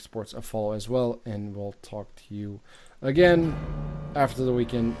FanRag Sports a follow as well. And we'll talk to you again after the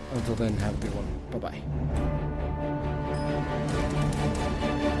weekend. Until then, have a good one. Bye-bye.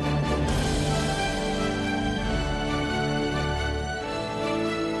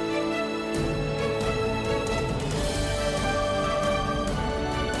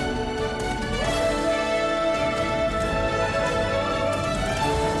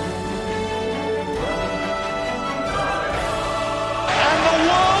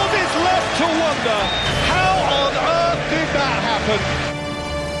 How on earth did that happen?